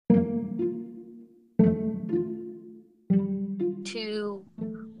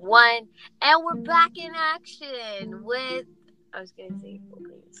one, and we're back in action with. I was going to say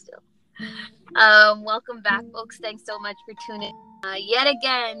still. Welcome back, folks. Thanks so much for tuning yet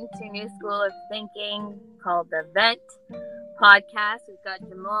again to New School of Thinking called The Vent Podcast. We've got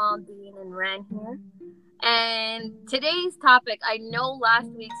Jamal, Dean, and Ren here. And today's topic, I know last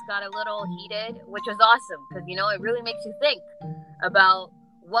week's got a little heated, which was awesome because, it really makes you think about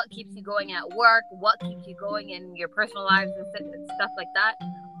what keeps you going at work, what keeps you going in your personal lives and stuff like that.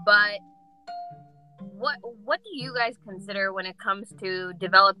 But what do you guys consider when it comes to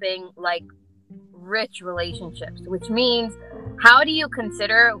developing rich relationships? Which means, how do you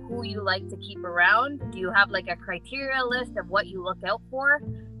consider who you like to keep around? Do you have a criteria list of what you look out for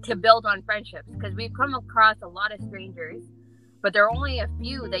to build on friendships? Because we've come across a lot of strangers, but there are only a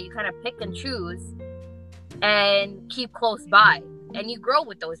few that you kind of pick and choose and keep close by. And you grow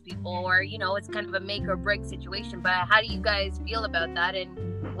with those people, or, it's kind of a make or break situation. But how do you guys feel about that?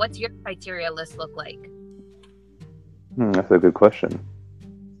 And what's your criteria list look like? That's a good question.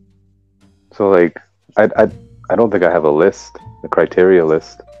 So, I don't think I have a list, a criteria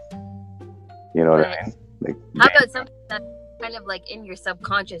list. You know what I mean? How about something that's kind of in your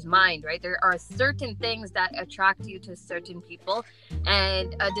subconscious mind, right? There are certain things that attract you to certain people.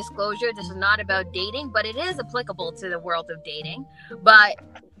 And a disclosure, this is not about dating, but it is applicable to the world of dating. But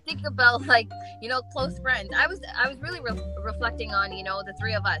think about close friends. I was really reflecting on, the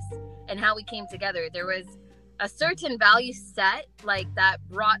three of us and how we came together. There was a certain value set that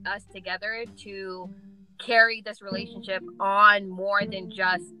brought us together to carry this relationship on more than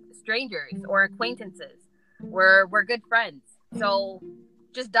just strangers or acquaintances. We're good friends. So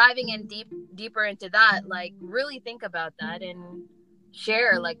just diving in deeper into that, really think about that and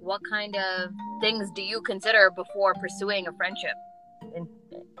share what kind of things do you consider before pursuing a friendship, in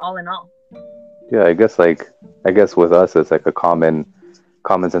all. Yeah, I guess with us it's a common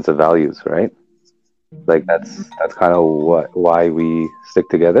sense of values, right? That's kind of why we stick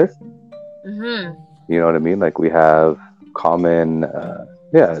together. Mm-hmm. You know what I mean? We have common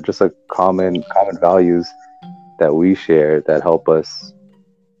common values that we share that help us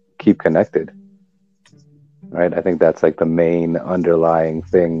keep connected, right? I think that's the main underlying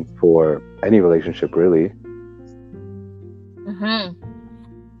thing for any relationship, really. Mm-hmm.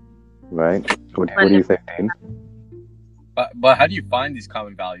 Right? What do you think, Dean? But how do you find these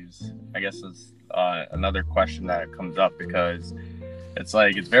common values? I guess is another question that comes up, because it's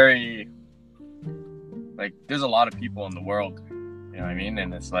it's very there's a lot of people in the world, you know what I mean?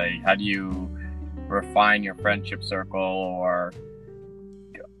 And it's how do you refine your friendship circle, or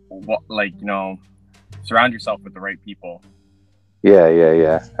surround yourself with the right people? Yeah,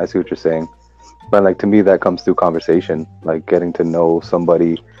 I see what you're saying. But to me, that comes through conversation, getting to know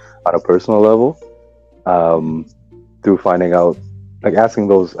somebody on a personal level, through finding out, asking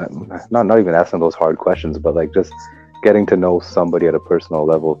those, not even asking those hard questions, but just getting to know somebody at a personal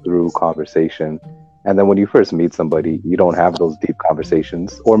level through conversation. And then when you first meet somebody, you don't have those deep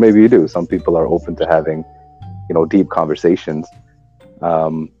conversations, or maybe you do. Some people are open to having, deep conversations,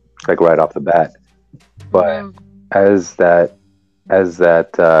 right off the bat. But as that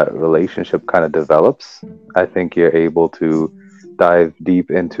relationship kind of develops, I think you're able to dive deep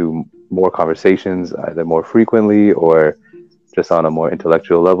into more conversations, either more frequently or just on a more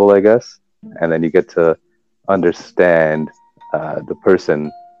intellectual level, I guess. And then you get to understand the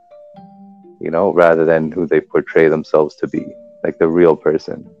person, rather than who they portray themselves to be, the real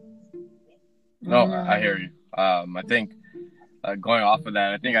person. No, I hear you. I think going off of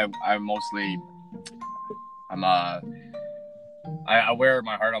that, I think I wear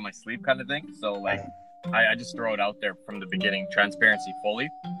my heart on my sleeve kind of thing. So I just throw it out there from the beginning, transparency fully.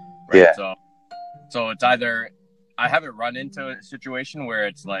 Right? Yeah. So it's either I haven't run into a situation where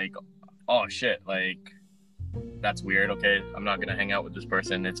it's oh shit, that's weird. Okay, I'm not gonna hang out with this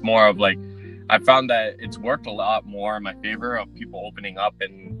person. It's more of I found that it's worked a lot more in my favor of people opening up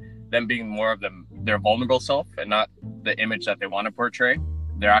and them being more of their vulnerable self and not the image that they want to portray.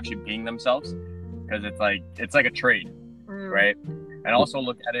 They're actually being themselves, because it's like a trade, right? And also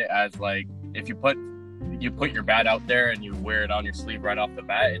look at it as if you put your bad out there and you wear it on your sleeve right off the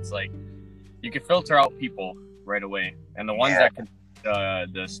bat, it's you can filter out people right away, and the ones that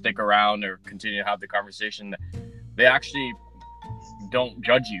can stick around or continue to have the conversation, they actually don't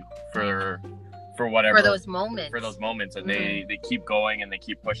judge you for whatever, for those moments, and they keep going and they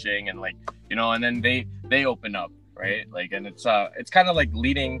keep pushing, and and then they open up, right? And it's kind of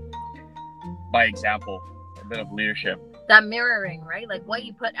leading by example, a bit of leadership, that mirroring, right? What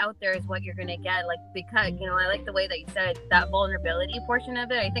you put out there is what you're gonna get, because I like the way that you said that vulnerability portion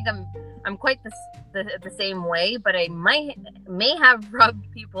of it. I think I'm quite the same way, but I may have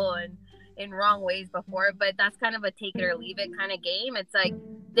rubbed people in wrong ways before, but that's kind of a take it or leave it kind of game. It's like,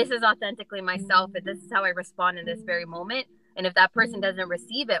 this is authentically myself, and this is how I respond in this very moment. And if that person doesn't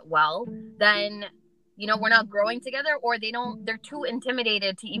receive it well, then, you know, we're not growing together, or they're too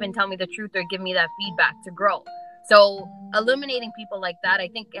intimidated to even tell me the truth or give me that feedback to grow. So eliminating people like that, I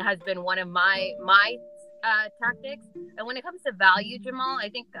think it has been one of my tactics. And when it comes to value, Jamal, I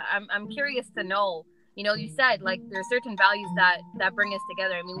think I'm curious to know, you know, you said like there are certain values that bring us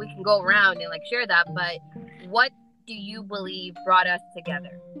together. I mean, we can go around and like share that, but what do you believe brought us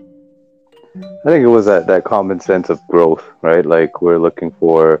together? I think it was that common sense of growth, right? Like we're looking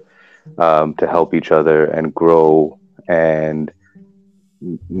for to help each other and grow and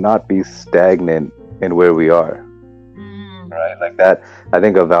not be stagnant in where we are, right? Like that. I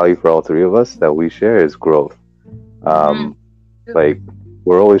think a value for all three of us that we share is growth. Like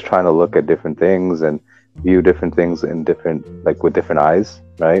we're always trying to look at different things and view different things in different, like with different eyes,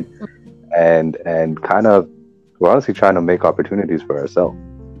 right? And kind of, we're honestly trying to make opportunities for ourselves.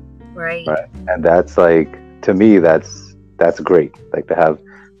 Right. And that's like, to me, that's great. Like to have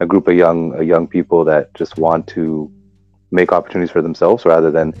a group of young people that just want to make opportunities for themselves rather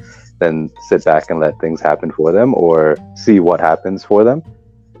than sit back and let things happen for them or see what happens for them.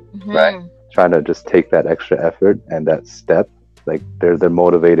 Right. Trying to just take that extra effort and that step. Like they're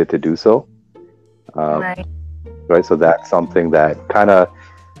motivated to do so. Right. So that's something that kind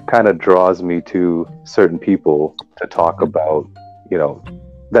of draws me to certain people to talk about, you know,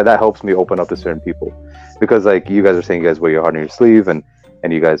 that helps me open up to certain people, because like you guys are saying, you guys wear your heart on your sleeve and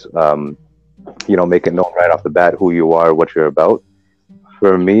you guys, you know, make it known right off the bat who you are, what you're about.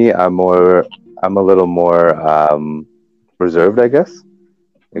 For me, I'm a little more reserved, I guess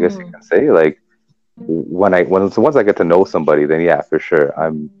you can say. Like once I get to know somebody, then yeah, for sure,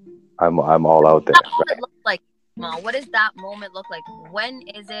 I'm all out there. Right? What does that moment look like? When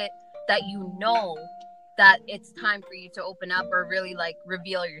is it that you know that it's time for you to open up or really like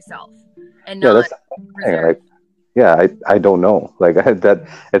reveal yourself and not reserve? I don't know. Like that,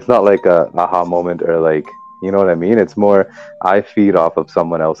 it's not like a aha moment or like, you know what I mean? It's more, I feed off of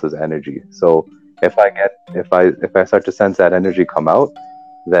someone else's energy. So if I start to sense that energy come out,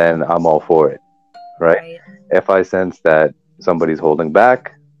 then I'm all for it. Right? If I sense that somebody's holding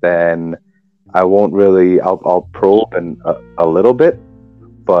back, then I won't really, I'll probe a little bit,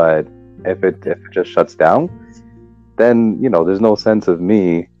 but if it just shuts down, then, you know, there's no sense of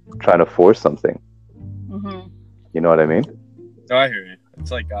me trying to force something. You know what I mean? No, I hear you.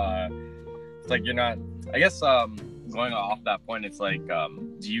 It's like you're not, I guess, going off that point, it's like,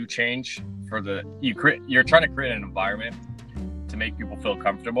 do you change you're trying to create an environment to make people feel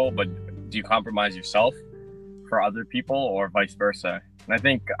comfortable, but do you compromise yourself for other people or vice versa? And I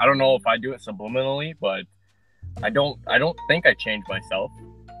think, I don't know if I do it subliminally, but I don't think I change myself.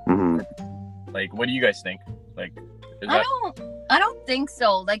 Like, what do you guys think? Like, I don't think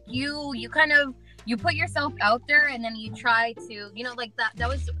so. Like you kind of, you put yourself out there and then you try to, you know, like that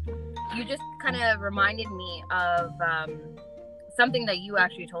was, you just kind of reminded me of something that you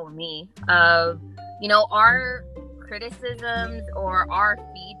actually told me of, you know, our criticisms or our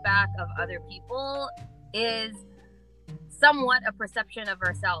feedback of other people is somewhat a perception of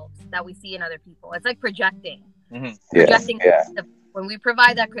ourselves that we see in other people. It's like projecting. Projecting. When we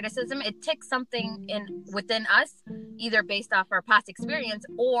provide that criticism, it ticks something within us, either based off our past experience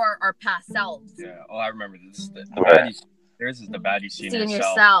or our past selves. Yeah. Oh, I remember this. This is the bad you see in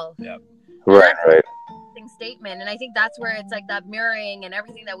yourself. Yeah. Right. Statement, and I think that's where it's like that mirroring and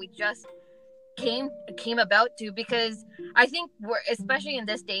everything that we just came about to, because I think we're, especially in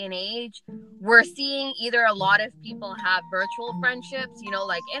this day and age, we're seeing either a lot of people have virtual friendships, you know,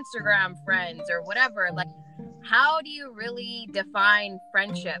 like Instagram friends or whatever. Like, how do you really define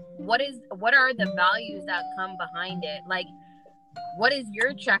friendship? What are the values that come behind it? Like, what is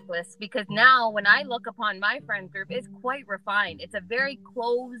your checklist? Because now when I look upon my friend group, it's quite refined. It's a very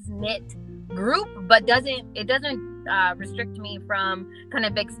close-knit group, but it doesn't restrict me from kind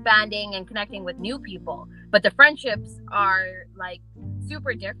of expanding and connecting with new people. But the friendships are like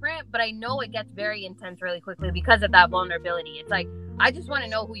super different, but I know it gets very intense really quickly because of that vulnerability. It's like, I just want to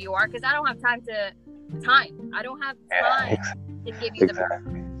know who you are, because I don't have time. I don't have time to give you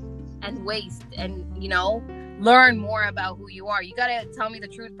the and waste and, you know, learn more about who you are. You got to tell me the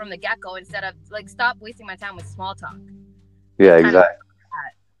truth from the get-go instead of like, stop wasting my time with small talk. Yeah, exactly.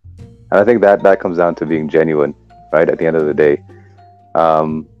 And I think that comes down to being genuine, right? At the end of the day,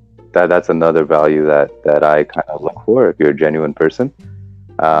 that's another value that I kind of look for. If you're a genuine person,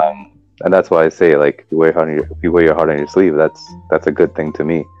 and that's why I say, like, if you wear your heart on your sleeve, that's a good thing to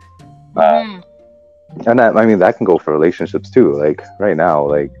me. Mhm. And that, I mean, that can go for relationships too. Like right now,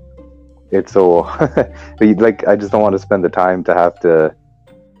 like it's so like I just don't want to spend the time to have to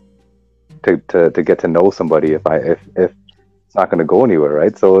get to know somebody if it's not going to go anywhere,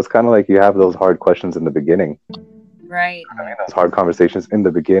 right? So it's kind of like you have those hard questions in the beginning, Right. I mean, those hard conversations in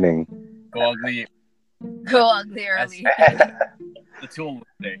the beginning. Go ugly. Go ugly early. The tool would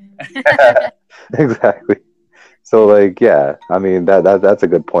say. Exactly. So like, yeah, I mean that's a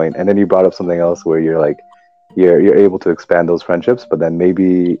good point. And then you brought up something else where you're like, you're able to expand those friendships, but then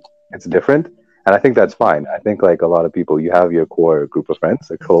maybe it's different. And I think that's fine. I think like a lot of people, you have your core group of friends,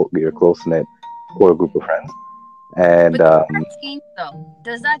 your close knit core group of friends, and But does that change though?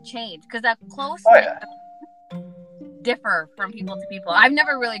 Does that change? Because that close oh yeah, differ from people to people. I've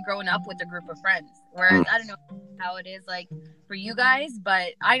never really grown up with a group of friends. Whereas I don't know how it is like for you guys,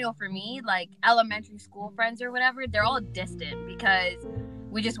 but I know for me, like elementary school friends or whatever, they're all distant because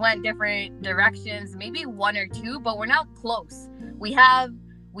we just went different directions, maybe one or two, but we're not close. We have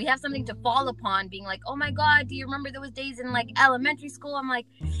something to fall upon, being like, oh my God, do you remember those days in like elementary school? I'm like,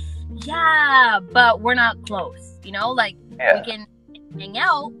 yeah, but we're not close, you know, like we can hang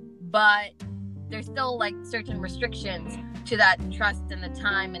out, but there's still like certain restrictions to that trust and the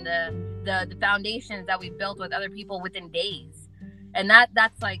time and the foundations that we built with other people within days. And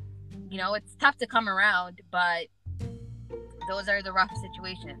that's like, you know, it's tough to come around, but those are the rough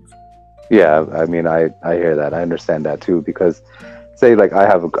situations. yeah. I mean, I hear that. I understand that too, because say like I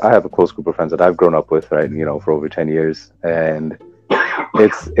have a close group of friends that I've grown up with, right? You know, for over 10 years, and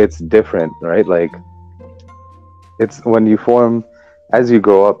it's different, right? Like it's when you form, as you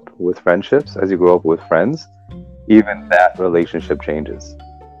grow up with friendships, as you grow up with friends, even that relationship changes,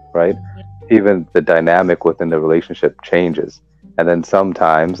 right? Even the dynamic within the relationship changes. And then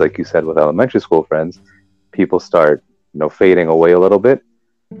sometimes, like you said, with elementary school friends, people start, you know, fading away a little bit.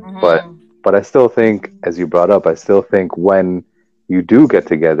 But I still think, as you brought up, I still think when you do get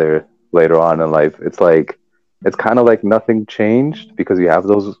together later on in life, it's kind of like nothing changed because you have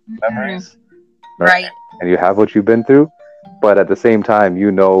those memories, Right. and you have what you've been through. But at the same time,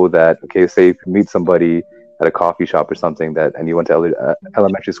 you know that, okay, say if you meet somebody at a coffee shop or something that, and you went to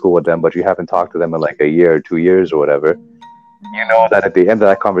elementary school with them, but you haven't talked to them in like a year or 2 years or whatever, you know that at the end of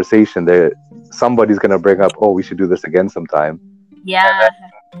that conversation, somebody's gonna bring up, oh, we should do this again sometime. Yeah.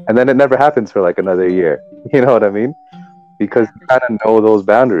 And then it never happens for like another year. You know what I mean? Because you kind of know those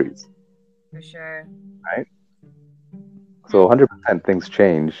boundaries. For sure. Right? So 100% things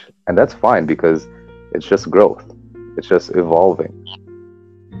change, and that's fine because it's just growth. It's just evolving.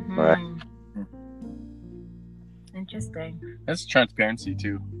 Right? Interesting. That's transparency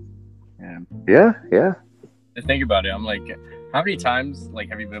too. Yeah. To think about it, I'm like, how many times like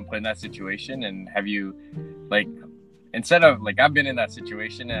have you been put in that situation, and have you like, instead of like, I've been in that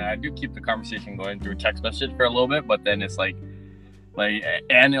situation and I do keep the conversation going through text message for a little bit, but then it's like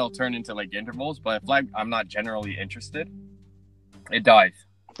and it'll turn into like intervals. But if like I'm not generally interested, it dies.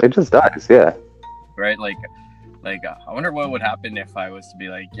 It just dies. Yeah. Right. Like I wonder what would happen if I was to be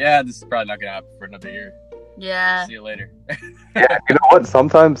like, yeah, this is probably not gonna happen for another year. Yeah. See you later. Yeah. You know what?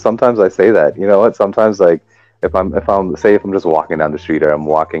 Sometimes I say that. You know what? Sometimes like if I'm just walking down the street or I'm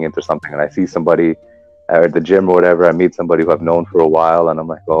walking into something and I see somebody at the gym or whatever, I meet somebody who I've known for a while, and I'm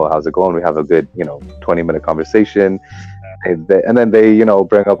like, oh, how's it going? We have a good, 20-minute conversation. And then they,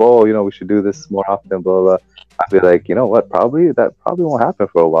 bring up, oh, we should do this more often, blah, blah. I'd be like, you know what? That probably won't happen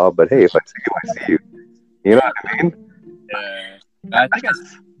for a while, but hey, if I see you, I see you. You know what I mean? Yeah. I think I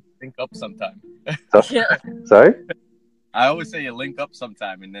link up sometime. Sorry? I always say you link up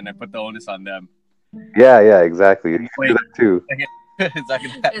sometime, and then I put the onus on them. Yeah, exactly. You can do that too.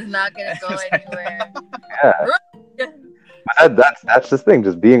 It's not gonna go anywhere. Yeah. But that's the thing,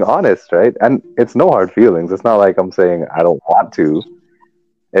 just being honest, right? And it's no hard feelings. It's not like I'm saying I don't want to.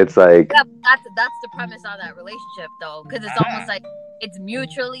 It's like, yeah, that's the premise of that relationship, though, because it's almost like it's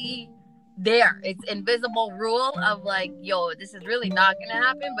mutually there. It's invisible rule of like, yo, this is really not gonna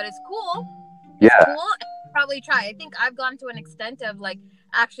happen, but it's cool. It's cool. And probably try. I think I've gone to an extent of like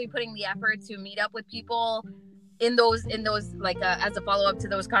actually putting the effort to meet up with people in those like as a follow-up to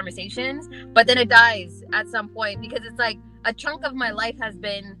those conversations, but then it dies at some point because it's like a chunk of my life has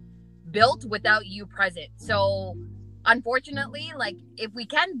been built without you present. So unfortunately, like if we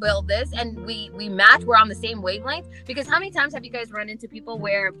can build this and we match, we're on the same wavelength, because how many times have you guys run into people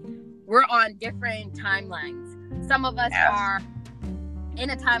where we're on different timelines? Some of us are in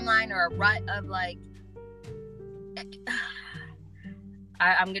a timeline or a rut of like,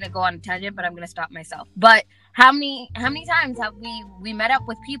 I'm gonna go on a tangent, but I'm gonna stop myself. But how many times have we met up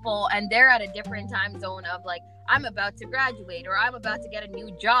with people and they're at a different time zone of like, I'm about to graduate or I'm about to get a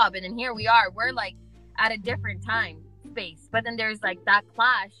new job, and then here we are, we're like at a different time space, but then there's like that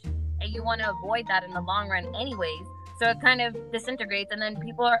clash, and you want to avoid that in the long run anyways, so it kind of disintegrates, and then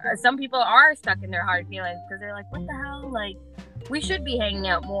some people are stuck in their hard feelings because they're like, what the hell, like we should be hanging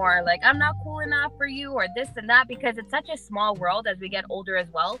out more, like I'm not cool enough for you, or this and that, because it's such a small world as we get older as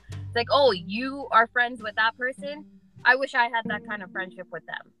well. It's like, oh, you are friends with that person, I wish I had that kind of friendship with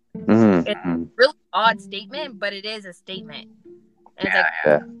them. Mm-hmm. It's a really odd statement, but it is a statement. And it's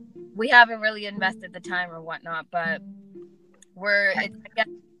like, we haven't really invested the time or whatnot, but I guess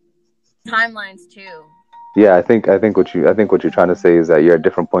timelines too. Yeah, I think what you're trying to say is that you're at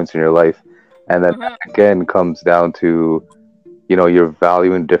different points in your life, and that again comes down to, you know, you're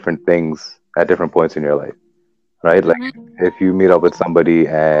valuing different things at different points in your life, right? Like if you meet up with somebody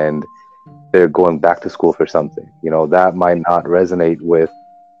and they're going back to school for something, you know, that might not resonate with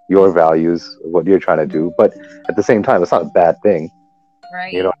your values, what you're trying to do, but at the same time, it's not a bad thing,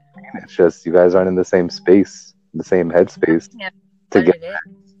 right? You know what I mean? It's just you guys aren't in the same space, the same headspace to get there.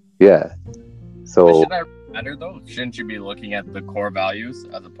 Yeah. So should that matter though? Shouldn't you be looking at the core values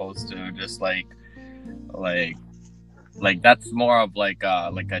as opposed to just like that's more of like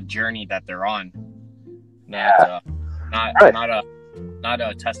a journey that they're on, not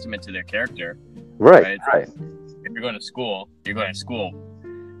a testament to their character. Right. If you're going to school, you're going to school,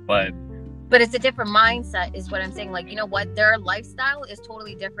 but it's a different mindset is what I'm saying. Like, you know what, their lifestyle is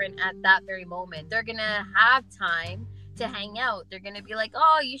totally different at that very moment. They're gonna have time to hang out. They're gonna be like,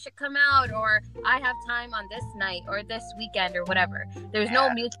 oh, you should come out, or I have time on this night or this weekend or whatever. There's no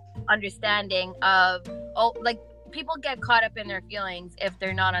mutual understanding of, oh, like people get caught up in their feelings if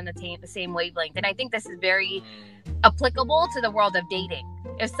they're not on the same wavelength. And I think this is very applicable to the world of dating.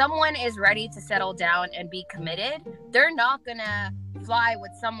 If someone is ready to settle down and be committed, they're not gonna fly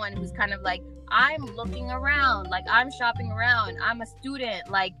with someone who's kind of like, I'm looking around, like I'm shopping around, I'm a student,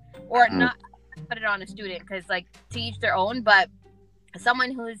 like, or not put it on a student, because like to each their own, but someone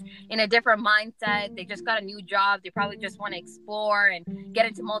who's in a different mindset, they just got a new job, they probably just want to explore and get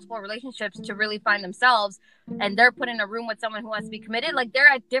into multiple relationships to really find themselves, and they're put in a room with someone who wants to be committed, like they're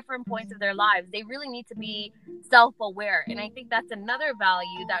at different points of their lives. They really need to be self-aware, and I think that's another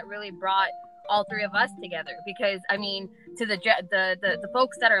value that really brought all three of us together, because I mean, to the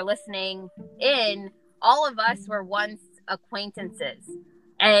folks that are listening in, all of us were once acquaintances,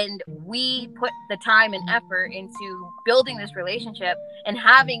 and we put the time and effort into building this relationship and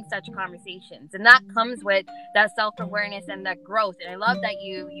having such conversations, and that comes with that self-awareness and that growth. And I love that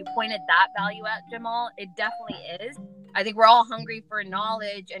you pointed that value out, Jamal. It definitely is. I think we're all hungry for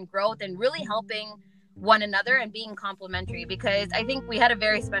knowledge and growth and really helping one another and being complimentary, because I think we had a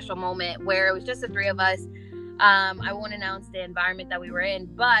very special moment where it was just the three of us. I won't announce the environment that we were in,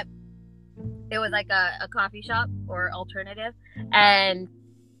 but it was like a coffee shop or alternative, and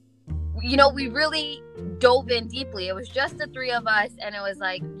you know, we really dove in deeply. It was just the three of us, and it was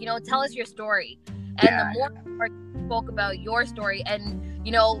like, you know, tell us your story. And the more we spoke about your story and,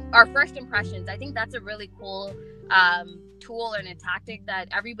 you know, our first impressions, I think that's a really cool tool and a tactic that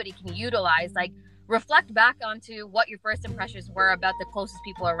everybody can utilize. Like, reflect back onto what your first impressions were about the closest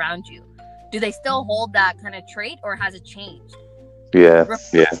people around you. Do they still hold that kind of trait, or has it changed? Yeah.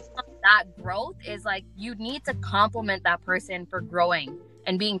 That growth is like, you need to compliment that person for growing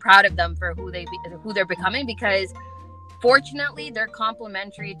and being proud of them for who they're becoming, because fortunately they're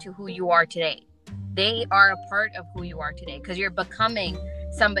complementary to who you are today. They are a part of who you are today, because you're becoming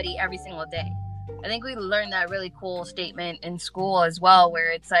somebody every single day. I think we learned that really cool statement in school as well,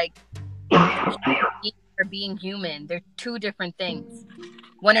 where it's like, or being human, they're two different things.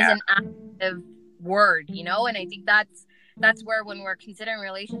 One is an active word, you know, and I think that's where, when we're considering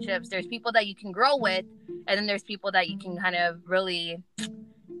relationships, there's people that you can grow with, and then there's people that you can kind of really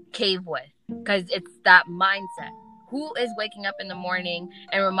cave with, because it's that mindset. Who is waking up in the morning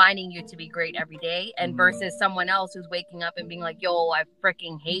and reminding you to be great every day, and versus someone else who's waking up and being like, yo, I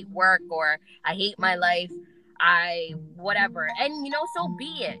freaking hate work, or I hate my life, I whatever. And, you know, so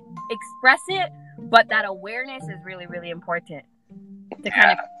be it. Express it, but that awareness is really, really important to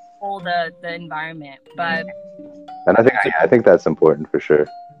kind of control the environment. But and I think that's important for sure.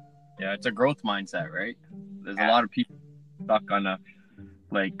 Yeah, it's a growth mindset, right? There's a lot of people stuck on a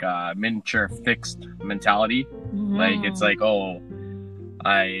miniature fixed mentality. Like, it's like, oh,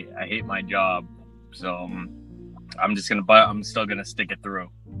 I hate my job, so I'm still gonna stick it through.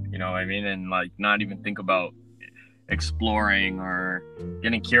 You know what I mean? And like, not even think about exploring or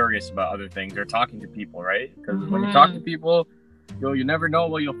getting curious about other things or talking to people, right? Because when you talk to people, you never know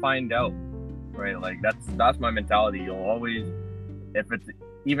what you'll find out. right? Like that's my mentality. You'll always,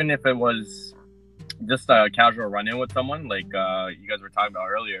 even if it was just a casual run-in with someone, like you guys were talking about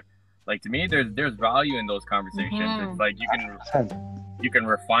earlier. Like, to me, there's value in those conversations. Mhm. It's like you can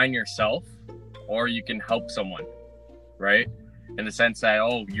refine yourself, or you can help someone, right? In the sense that,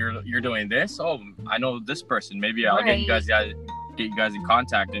 oh, you're doing this. Oh, I know this person. Maybe I'll get you guys in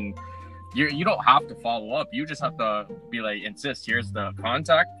contact, and you don't have to follow up. You just have to be like, insist. Here's the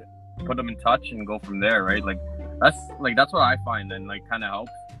contact. Put them in touch and go from there, right? Like that's what I find, and like kind of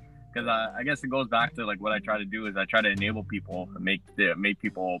helps. Because I guess it goes back to like what I try to do is I try to enable people, make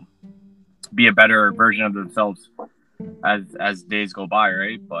people be a better version of themselves as days go by,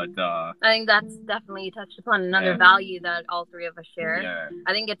 right? But I think that's definitely, you touched upon another value that all three of us share. Yeah.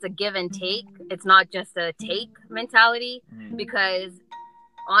 I think it's a give and take. It's not just a take mentality, because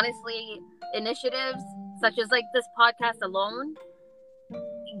honestly, initiatives such as like this podcast alone,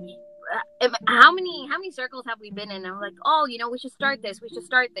 how many circles have we been in? And we're like, oh, we should start this.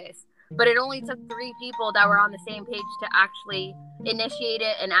 But it only took 3 people that were on the same page to actually initiate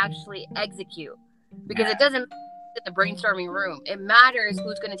it and actually execute. Because it doesn't matter in the brainstorming room. It matters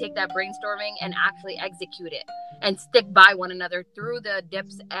who's going to take that brainstorming and actually execute it and stick by one another through the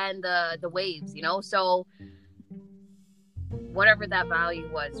dips and the waves, So whatever that value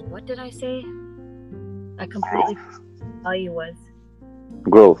was, what did I say? I completely value was.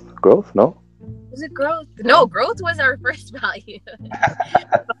 Growth, no? Was it growth? No, growth was our first value.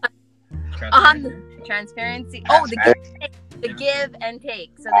 Transparency. Oh, the give and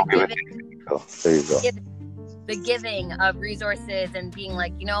take. So There you go. The giving of resources and being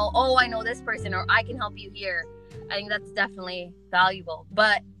like, oh, I know this person, or I can help you here. I think that's definitely valuable.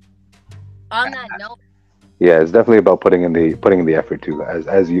 But on that note, yeah, it's definitely about putting in the effort too,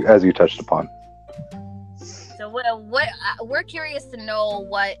 as you touched upon. So what we're curious to know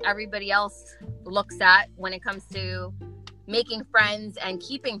what everybody else looks at when it comes to making friends and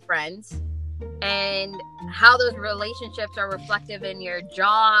keeping friends, and how those relationships are reflective in your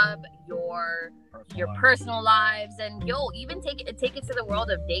job, your personal lives, and even take it to the world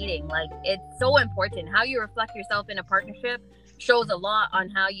of dating. Like, it's so important. How you reflect yourself in a partnership shows a lot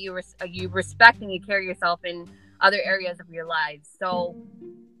on how you respect and you carry yourself in other areas of your lives. So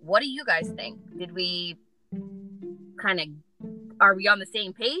what do you guys think? Did we are we on the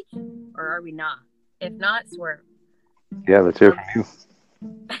same page, or are we not? If not, swerve. Yeah, let's hear from you.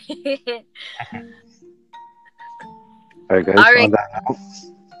 All right, guys. All right. On that note,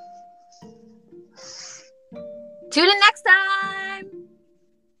 tune in next time.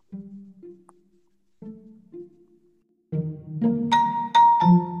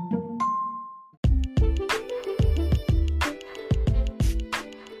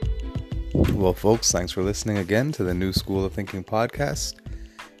 well, folks, thanks for listening again to the New School of Thinking podcast.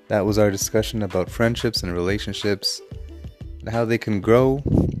 That was our discussion about friendships and relationships and how they can grow,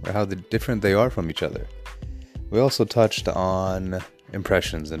 or how different they are from each other. We also touched on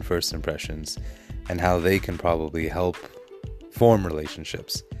impressions and first impressions and how they can probably help form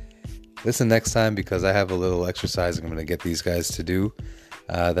relationships. Listen next time, because I have a little exercise I'm going to get these guys to do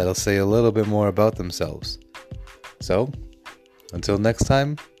that'll say a little bit more about themselves. So, until next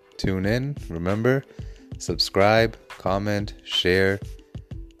time, tune in. Remember, subscribe, comment, share,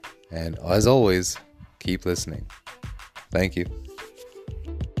 and as always, keep listening. Thank you.